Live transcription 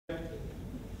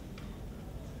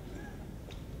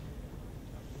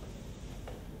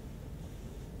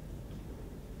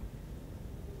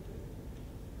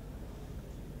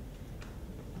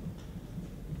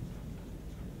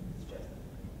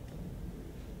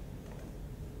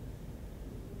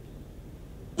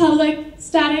public,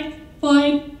 static,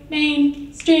 void,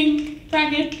 main, string,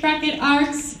 bracket, bracket,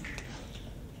 args.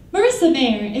 Marissa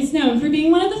Mayer is known for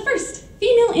being one of the first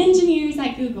female engineers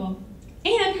at Google,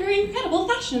 and her incredible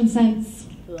fashion sense.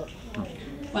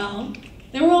 Well,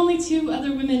 there were only 2 other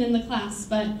women in the class,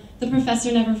 but the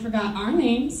professor never forgot our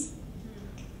names.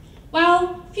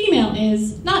 While female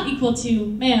is not equal to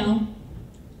male,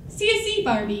 CSE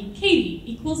Barbie, Katie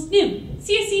equals new,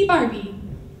 CSE Barbie.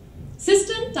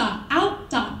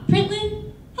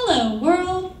 System.out.println, hello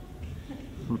world.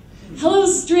 Hello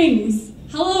strings,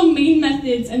 hello main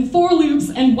methods and for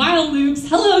loops and while loops,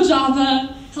 hello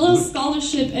Java, hello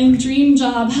scholarship and dream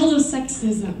job, hello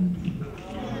sexism.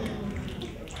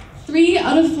 3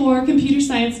 out of 4 computer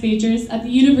science majors at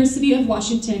the University of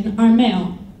Washington are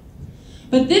male.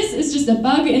 But this is just a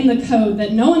bug in the code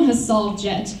that no one has solved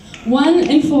yet. 1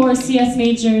 in 4 CS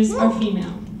majors are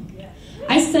female.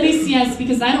 I study CS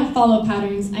because I don't follow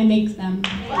patterns, I make them.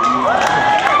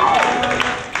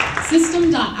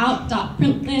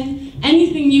 System.out.println,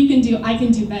 anything you can do, I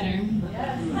can do better.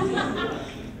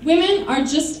 Women are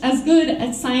just as good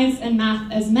at science and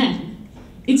math as men.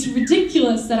 It's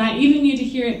ridiculous that I even need to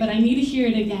hear it, but I need to hear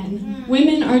it again.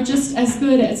 Women are just as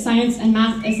good at science and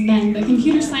math as men, but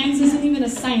computer science isn't even a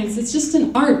science, it's just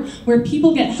an art where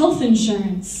people get health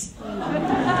insurance.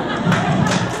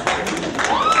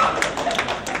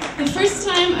 The first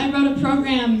time I wrote a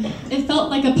program, it felt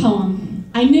like a poem.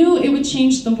 I knew it would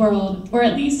change the world, or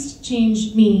at least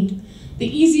change me. The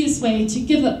easiest way to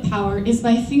give up power is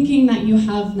by thinking that you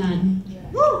have none.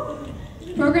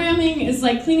 Programming is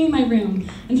like cleaning my room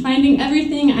and finding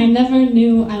everything I never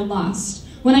knew I lost.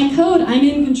 When I code, I'm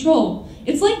in control.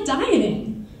 It's like dieting.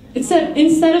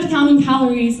 Instead of counting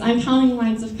calories, I'm counting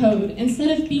lines of code.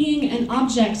 Instead of being an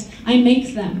object, I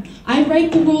make them. I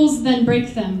write the rules, then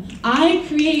break them. I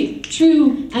create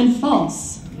true and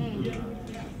false.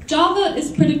 Java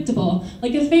is predictable,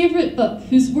 like a favorite book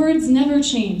whose words never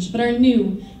change but are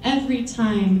new every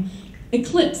time.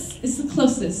 Eclipse is the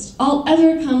closest I'll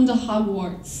ever come to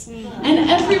Hogwarts. And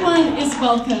everyone is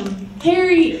welcome,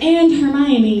 Harry and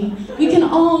Hermione. We can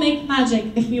all make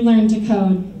magic if we learn to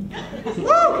code.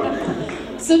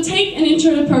 So take an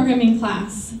intro to programming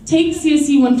class. Take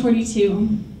CSE 142,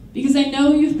 because I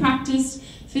know you've practiced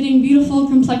fitting beautiful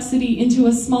complexity into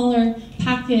a smaller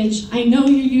package. I know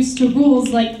you're used to rules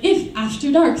like if, after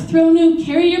dark, throw new,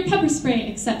 carry your pepper spray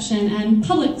exception, and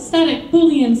public, static,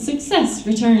 boolean, success,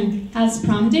 return as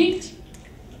prom date.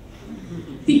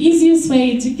 The easiest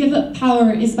way to give up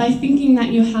power is by thinking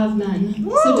that you have none.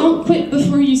 So don't quit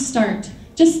before you start.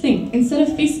 Just think, instead of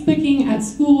Facebooking at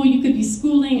school, you could be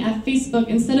schooling at Facebook.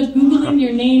 Instead of Googling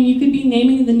your name, you could be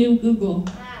naming the new Google.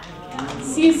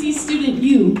 CSE student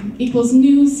U equals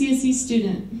new CSE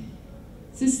student.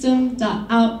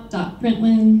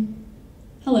 System.out.println,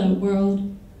 hello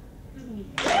world.